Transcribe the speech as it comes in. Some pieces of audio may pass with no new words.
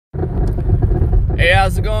Hey,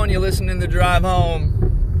 how's it going? You're listening to Drive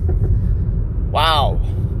Home. Wow.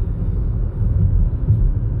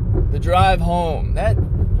 The drive home. That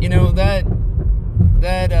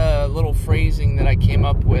little phrasing that I came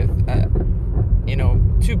up with,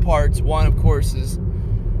 two parts. One, of course, is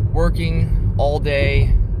working all day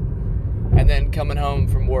and then coming home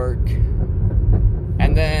from work.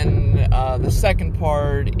 And then the second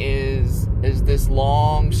part is this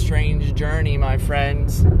long, strange journey, my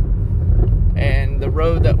friends. And the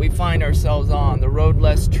road that we find ourselves on, the road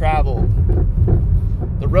less traveled.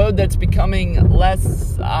 The road that's becoming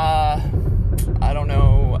less,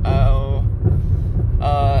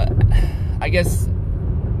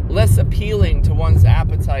 less appealing to one's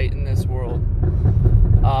appetite in this world.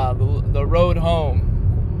 The road home.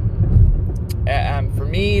 And for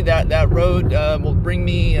me, that road will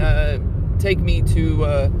take me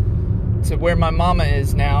to where my mama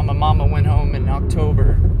is now. My mama went home in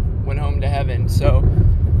October, went home to heaven. So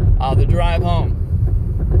the drive home,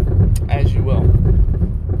 as you will.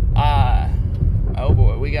 Oh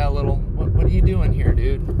boy, we got a little. What are you doing here,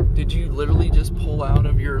 dude? Did you literally just pull out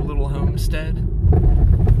of your little homestead?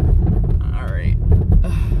 All right.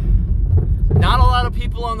 Not a lot of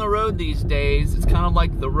people on the road these days. It's kind of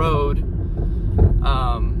like the road.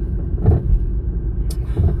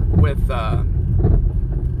 With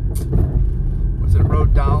was it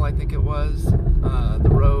Road Doll? I think it was. The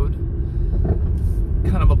road.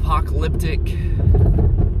 Kind of apocalyptic.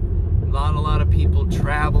 Not a lot of people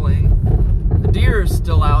traveling. The deer is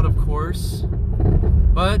still out, of course,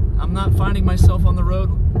 but I'm not finding myself on the road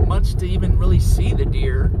much to even really see the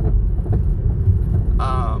deer.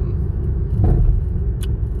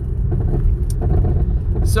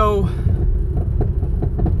 So,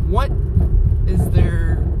 what is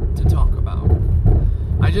there to talk about?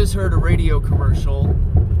 I just heard a radio commercial.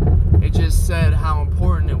 It just said how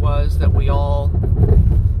important it was that we all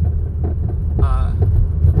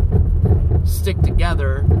stick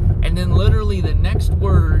together, and then literally the next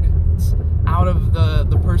word out of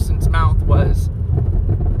the person's mouth was,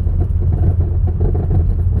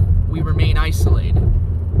 we remain isolated.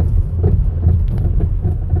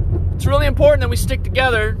 It's really important that we stick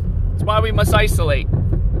together. That's why we must isolate.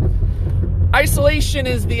 Isolation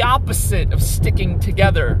is the opposite of sticking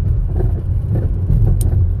together.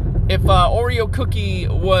 If Oreo cookie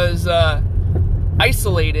was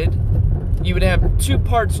isolated, you would have 2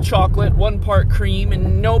 parts chocolate, 1 part cream,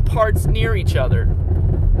 and no parts near each other.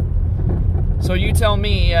 So you tell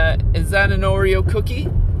me, is that an Oreo cookie?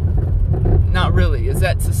 Not really. Is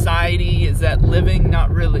that society? Is that living? Not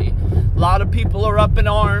really. A lot of people are up in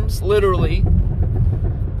arms, literally.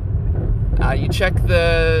 You check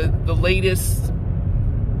the latest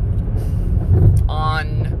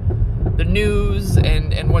on the news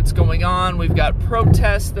and what's going on. We've got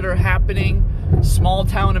protests that are happening. Small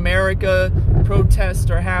town America protests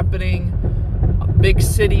are happening. Big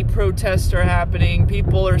city protests are happening.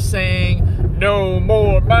 People are saying, no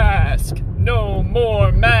more mask. No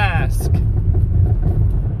more mask.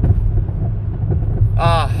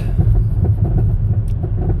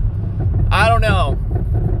 I don't know.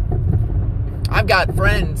 I've got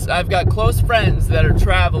close friends that are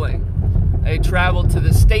traveling. They traveled to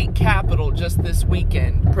the state capitol just this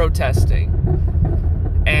weekend protesting.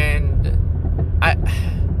 And I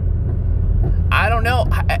don't know.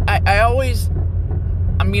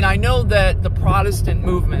 I know that the Protestant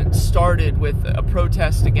movement started with a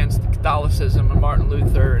protest against Catholicism and Martin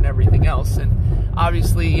Luther and everything else. And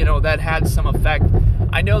obviously, that had some effect.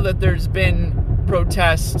 I know that there's been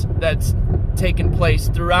protests that's taken place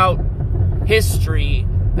throughout history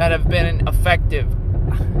that have been effective.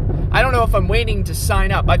 I don't know if I'm waiting to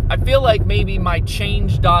sign up. I feel like maybe my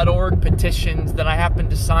change.org petitions that I happen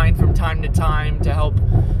to sign from time to time to help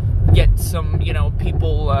get some,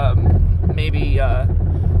 people maybe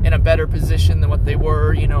in a better position than what they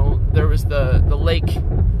were. There was the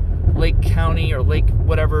Lake County or Lake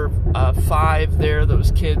whatever 5 there,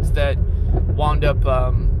 those kids that wound up,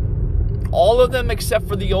 all of them except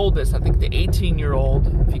for the oldest, I think the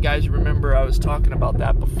 18-year-old, if you guys remember, I was talking about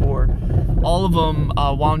that before. All of them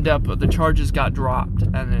wound up, the charges got dropped,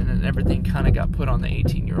 and then everything kind of got put on the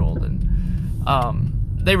 18-year-old. And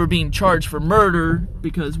they were being charged for murder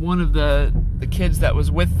because one of the kids that was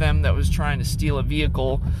with them that was trying to steal a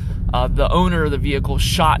vehicle, the owner of the vehicle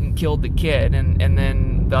shot and killed the kid. And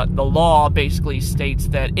then the law basically states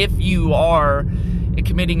that if you are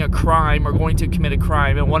committing a crime or going to commit a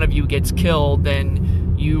crime and one of you gets killed,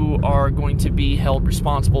 then you are going to be held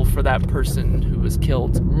responsible for that person who was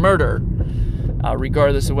killed. Murder,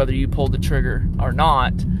 regardless of whether you pulled the trigger or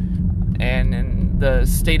not. And the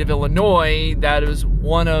state of Illinois, that is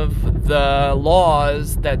one of the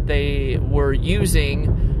laws that they were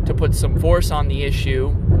using to put some force on the issue.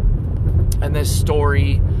 And this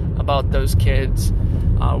story about those kids,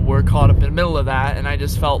 we're caught up in the middle of that, and I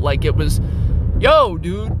just felt like it was, yo,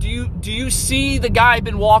 dude, do you see the guy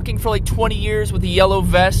been walking for like 20 years with a yellow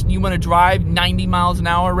vest, and you want to drive 90 miles an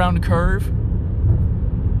hour around a curve?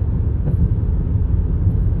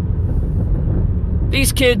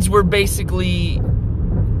 These kids were basically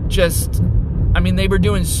just, I mean, they were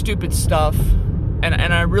doing stupid stuff,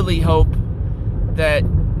 and I really hope that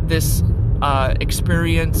this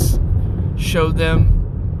experience showed them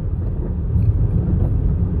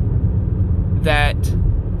that,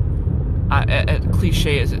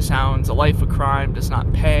 cliche as it sounds, a life of crime does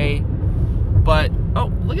not pay. But,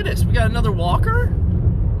 oh, look at this. We got another walker?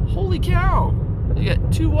 Holy cow. We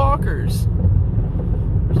got 2 walkers.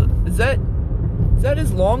 Is that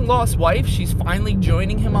his long-lost wife? She's finally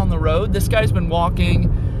joining him on the road. This guy's been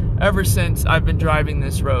walking ever since I've been driving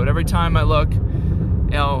this road. Every time I look,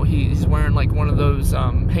 you know, he's wearing like one of those,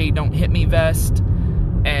 hey, don't hit me vest.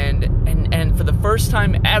 And for the first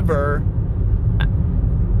time ever,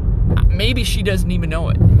 maybe she doesn't even know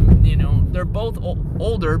it. You know, they're both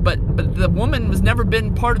older, but the woman has never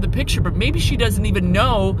been part of the picture, but maybe she doesn't even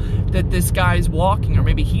know that this guy's walking, or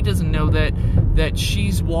maybe he doesn't know that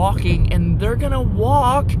she's walking, and they're gonna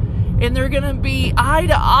walk, and they're gonna be eye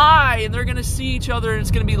to eye, and they're gonna see each other, and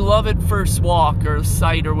it's gonna be love at first walk, or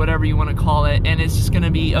sight, or whatever you want to call it, and it's just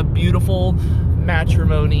gonna be a beautiful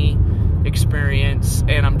matrimony experience,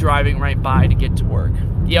 and I'm driving right by to get to work.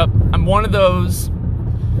 Yep, I'm one of those.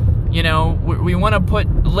 You know, we want to put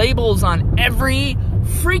labels on every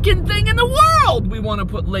freaking thing in the world. We want to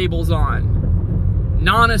put labels on.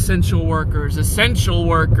 Non-essential workers, essential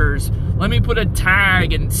workers. Let me put a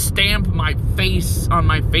tag and stamp my face on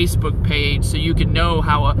my Facebook page so you can know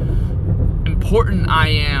how important I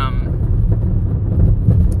am.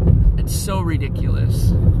 It's so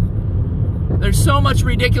ridiculous. There's so much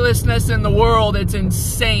ridiculousness in the world, it's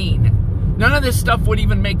insane. None of this stuff would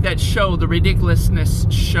even make that show, the Ridiculousness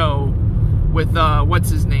Show, with, what's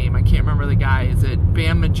his name? I can't remember the guy. Is it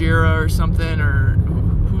Bam Margera or something? Or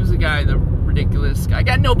who's the guy, the ridiculous guy? I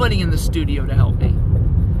got nobody in the studio to help me.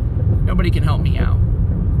 Nobody can help me out.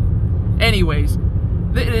 Anyways,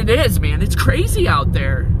 it is, man. It's crazy out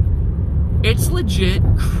there. It's legit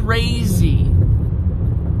crazy.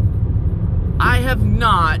 I have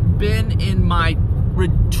not been in my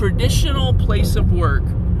traditional place of work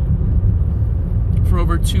for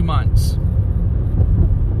over 2 months.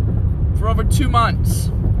 For over 2 months.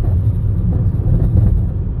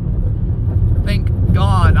 Thank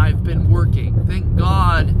God I've been working. Thank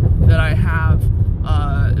God that I have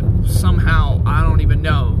somehow, I don't even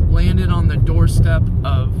know, landed on the doorstep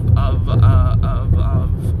of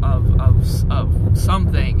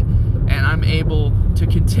something, and I'm able to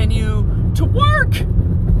continue to work.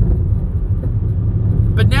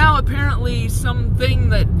 But now apparently something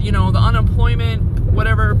that, you know, the unemployment,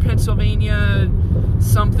 whatever, Pennsylvania,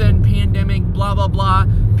 something, pandemic, blah, blah, blah.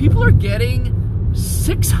 People are getting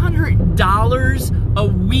 $600 a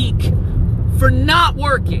week for not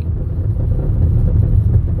working.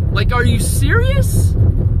 Like, are you serious?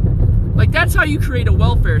 Like, that's how you create a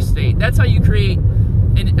welfare state. That's how you create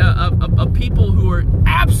a people who are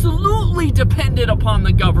absolutely dependent upon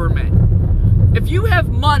the government. If you have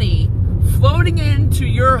money floating into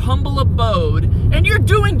your humble abode and you're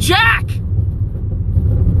doing jack,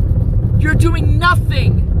 you're doing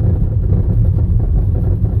nothing.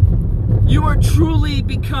 You are truly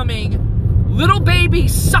becoming little baby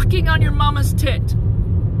sucking on your mama's tit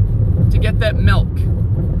to get that milk.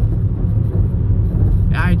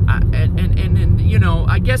 And you know,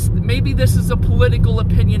 I guess maybe this is a political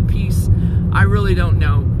opinion piece. I really don't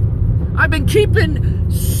know. I've been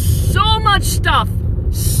keeping so much stuff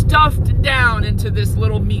stuffed down into this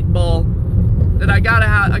little meatball that I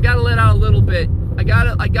gotta let out a little bit. I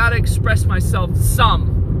gotta express myself some.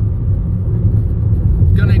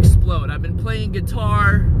 I'm gonna explode. I've been playing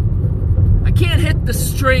guitar. I can't hit the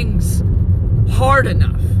strings hard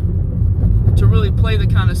enough to really play the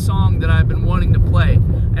kind of song that I've been wanting to play.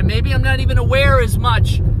 And maybe I'm not even aware as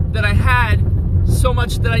much that I had so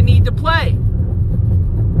much that I need to play.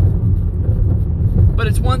 But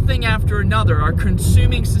it's one thing after another. Our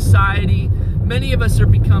consuming society, many of us are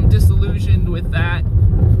become disillusioned with that,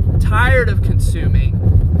 tired of consuming.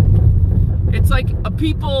 It's like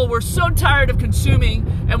people, we're so tired of consuming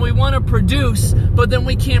and we want to produce, but then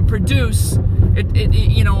we can't produce.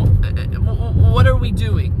 You know, what are we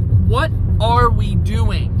doing? What are we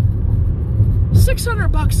doing?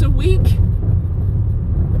 $600 a week?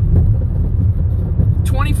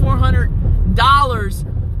 $2,400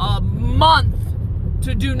 a month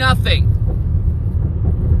to do nothing.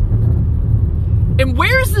 And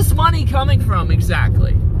where's this money coming from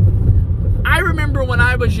exactly? I remember when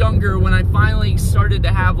I was younger, when I finally started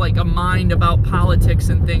to have like a mind about politics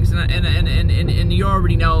and things, and you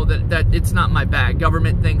already know that it's not my bag.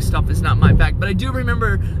 Government things, stuff is not my bag. But I do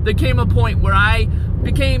remember there came a point where I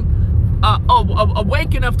became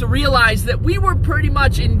awake enough to realize that we were pretty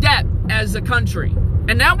much in debt as a country.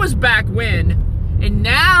 And that was back when. And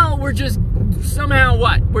now we're just somehow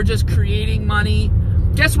what? We're just creating money.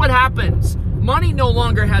 Guess what happens? Money no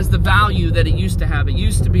longer has the value that it used to have. It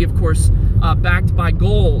used to be, of course, backed by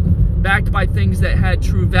gold, backed by things that had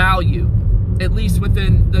true value, at least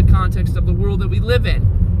within the context of the world that we live in.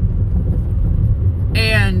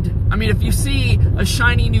 And, I mean, if you see a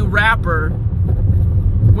shiny new rapper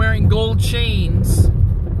wearing gold chains,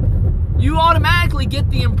 you automatically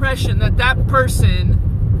get the impression that that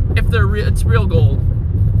person, if it's real gold,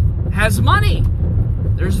 has money.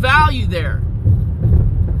 There's value there.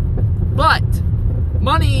 But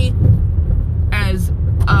money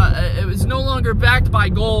it was no longer backed by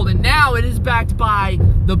gold, and now it is backed by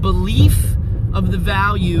the belief of the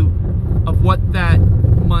value of what that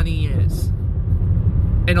money is.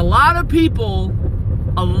 And a lot of people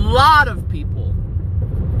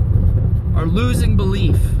are losing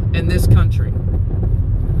belief in this country.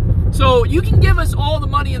 So you can give us all the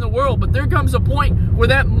money in the world, but there comes a point where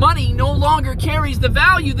that money no longer carries the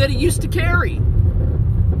value that it used to carry.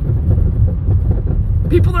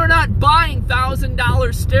 People are not buying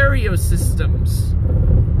 $1,000 stereo systems.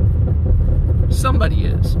 Somebody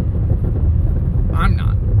is. I'm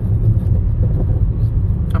not.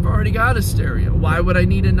 I've already got a stereo. Why would I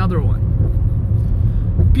need another one?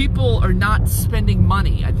 People are not spending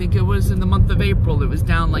money. I think it was in the month of April, it was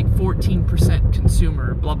down like 14%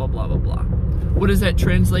 consumer, blah, blah, blah, blah, blah. What does that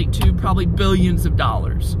translate to? Probably billions of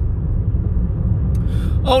dollars.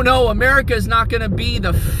 Oh no, America is not going to be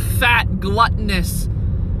the fat, gluttonous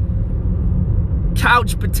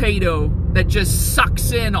couch potato that just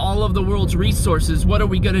sucks in all of the world's resources. What are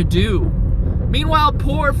we going to do? Meanwhile,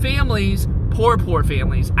 poor families,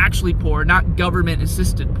 actually poor, not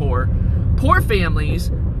government-assisted poor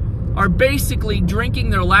families are basically drinking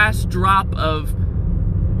their last drop of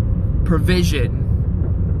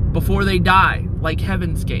provision before they die, like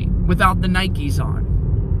Heaven's Gate, without the Nikes on.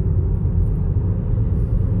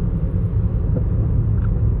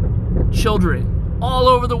 Children all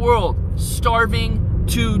over the world starving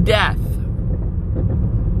to death.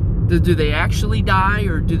 Do they actually die,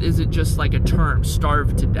 or is it just like a term,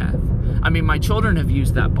 starve to death? I mean, my children have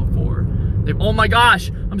used that before. Oh my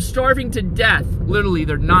gosh, I'm starving to death. Literally,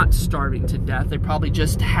 they're not starving to death. They probably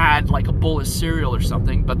just had like a bowl of cereal or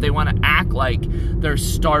something, but they want to act like they're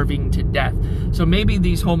starving to death. So maybe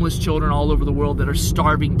these homeless children all over the world that are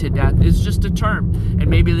starving to death is just a term. And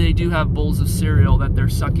maybe they do have bowls of cereal that they're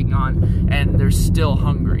sucking on and they're still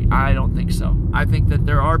hungry. I don't think so. I think that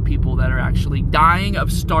there are people that are actually dying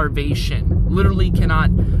of starvation. Literally cannot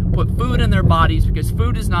put food in their bodies because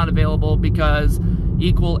food is not available because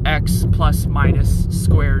equal x plus minus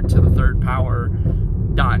squared to the third power.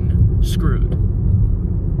 Done. Screwed.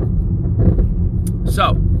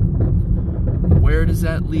 So, where does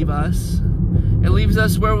that leave us? It leaves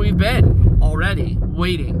us where we've been already,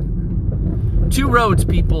 waiting. Two roads,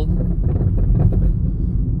 people.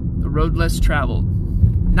 The road less traveled.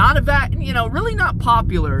 Not really not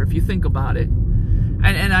popular if you think about it.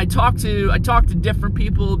 And I talk to different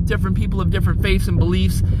people of different faiths and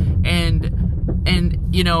beliefs, and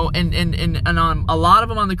on a lot of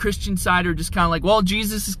them on the Christian side are just kind of like, well,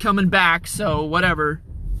 Jesus is coming back, so whatever.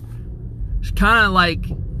 It's kind of like,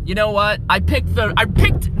 you know what? I picked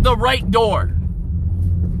the right door.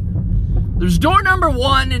 There's door number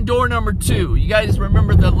 1 and door number 2. You guys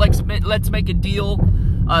remember the Let's Make a Deal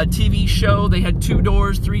TV show? They had 2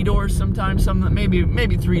 doors, 3 doors, sometimes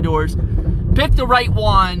maybe 3 doors. Pick the right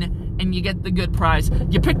one and you get the good prize.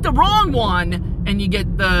 You pick the wrong one and you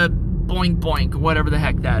get the boink boink, whatever the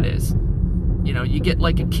heck that is. You know, you get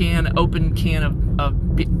like open can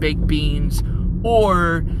of baked beans,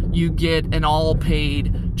 or you get an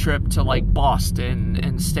all-paid trip to like Boston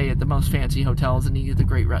and stay at the most fancy hotels and eat at the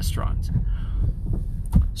great restaurants.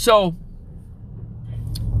 So,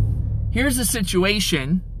 here's the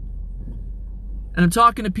situation, and I'm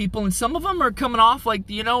talking to people, and some of them are coming off like,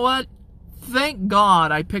 you know what? Thank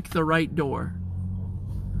God I picked the right door.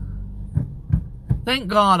 Thank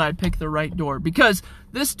God I picked the right door, because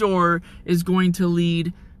this door is going to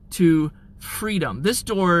lead to freedom. This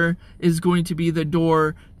door is going to be the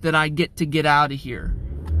door that I get to get out of here.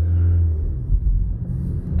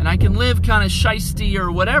 And I can live kind of shisty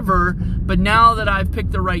or whatever, but now that I've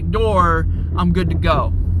picked the right door, I'm good to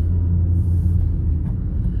go.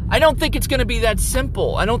 I don't think it's going to be that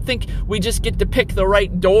simple. I don't think we just get to pick the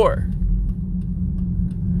right door.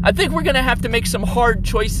 I think we're going to have to make some hard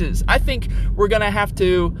choices. I think we're going to have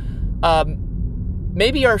to,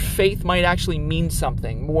 maybe our faith might actually mean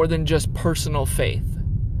something more than just personal faith,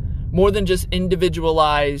 more than just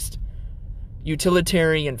individualized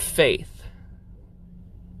utilitarian faith.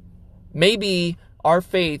 Maybe our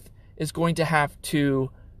faith is going to have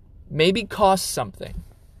to maybe cost something.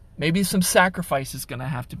 Maybe some sacrifice is going to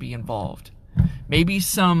have to be involved. Maybe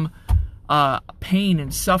some pain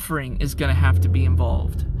and suffering is going to have to be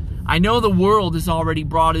involved. I know the world has already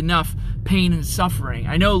brought enough pain and suffering.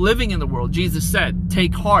 I know living in the world, Jesus said,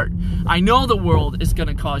 take heart. I know the world is going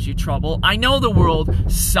to cause you trouble. I know the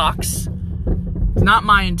world sucks. It's not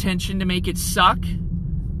my intention to make it suck.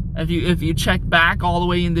 If you check back all the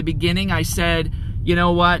way in the beginning, I said, you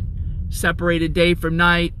know what? Separated day from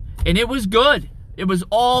night. And it was good. It was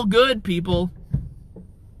all good, people.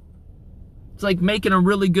 It's like making a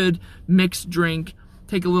really good mixed drink.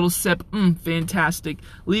 Take a little sip, fantastic.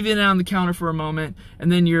 Leaving it on the counter for a moment,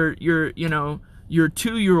 and then your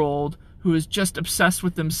 2-year-old who is just obsessed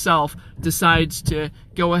with himself decides to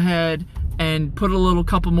go ahead and put a little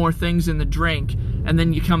couple more things in the drink, and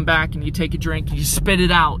then you come back and you take a drink and you spit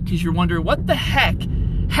it out because you're wondering what the heck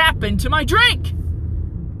happened to my drink.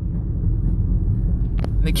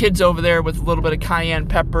 And the kid's over there with a little bit of cayenne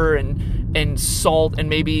pepper and salt and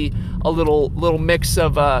maybe a little mix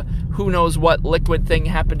of who knows what liquid thing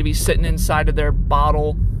happened to be sitting inside of their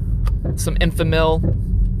bottle, some Enfamil,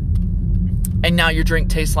 and now your drink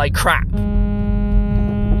tastes like crap.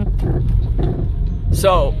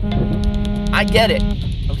 So, I get it,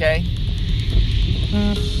 okay?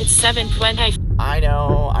 It's 7:20. I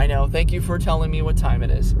know. Thank you for telling me what time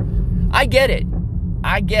it is. I get it.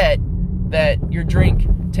 I get that your drink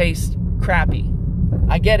tastes crappy.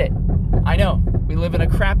 I get it. I know. We live in a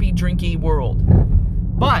crappy, drinky world.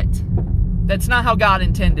 But that's not how God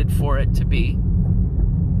intended for it to be.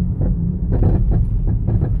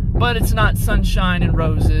 But it's not sunshine and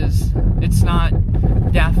roses. It's not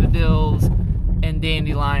daffodils and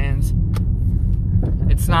dandelions.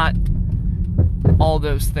 It's not all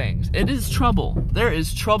those things. It is trouble. There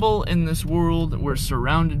is trouble in this world. We're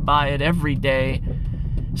surrounded by it every day.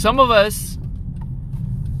 Some of us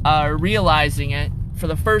are realizing it for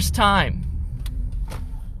the first time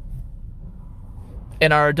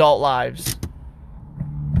in our adult lives.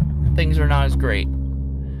 Things are not as great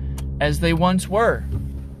as they once were.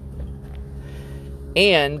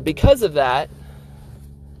 And because of that,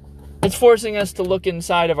 it's forcing us to look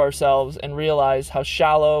inside of ourselves and realize how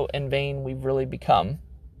shallow and vain we've really become.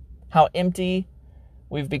 How empty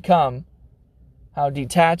we've become. How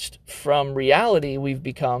detached from reality we've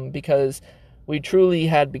become because we truly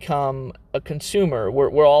had become a consumer.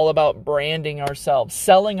 We're all about branding ourselves,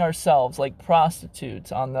 selling ourselves like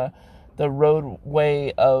prostitutes on the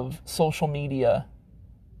roadway of social media.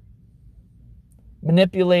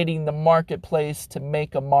 Manipulating the marketplace to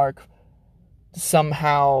make a mark, to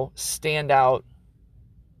somehow stand out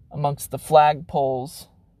amongst the flagpoles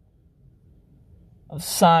of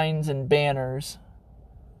signs and banners.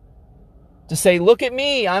 To say, look at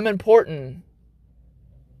me, I'm important.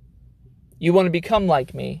 You want to become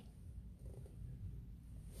like me.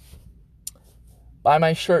 Buy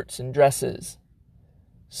my shirts and dresses,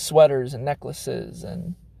 sweaters and necklaces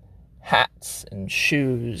and hats and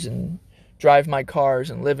shoes, and drive my cars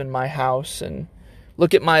and live in my house and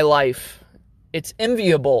look at my life. It's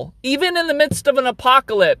enviable. Even in the midst of an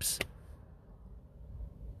apocalypse,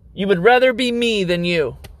 you would rather be me than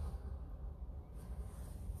you.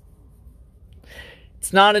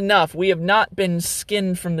 It's not enough. We have not been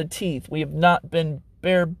skinned from the teeth. We have not been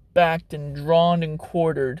barebacked and drawn and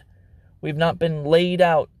quartered. We have not been laid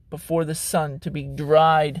out before the sun to be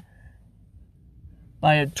dried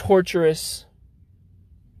by a torturous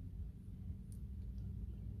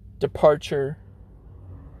departure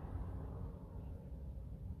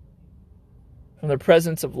from the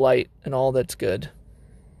presence of light and all that's good.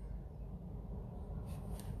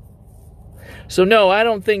 So no, I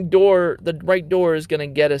don't think the right door is going to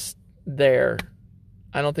get us there.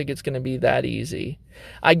 I don't think it's going to be that easy.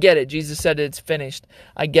 I get it. Jesus said it's finished.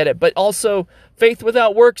 I get it. But also, faith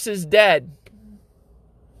without works is dead.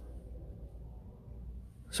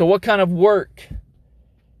 So what kind of work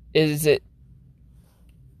is it?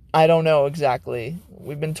 I don't know exactly.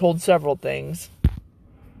 We've been told several things.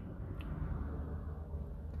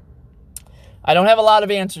 I don't have a lot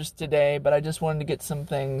of answers today, but I just wanted to get some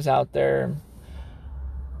things out there.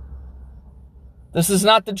 This is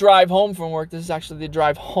not the drive home from work. This is actually the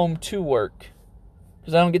drive home to work.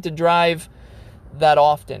 Because I don't get to drive that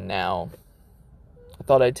often now. I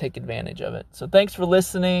thought I'd take advantage of it. So thanks for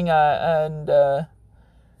listening. Drop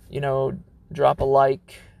a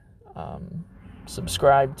like.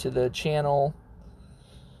 Subscribe to the channel.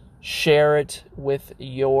 Share it with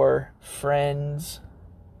your friends.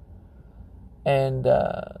 And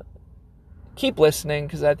keep listening,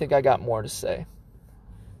 because I think I got more to say.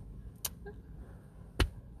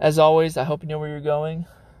 As always, I hope you know where you're going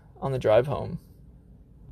on the drive home.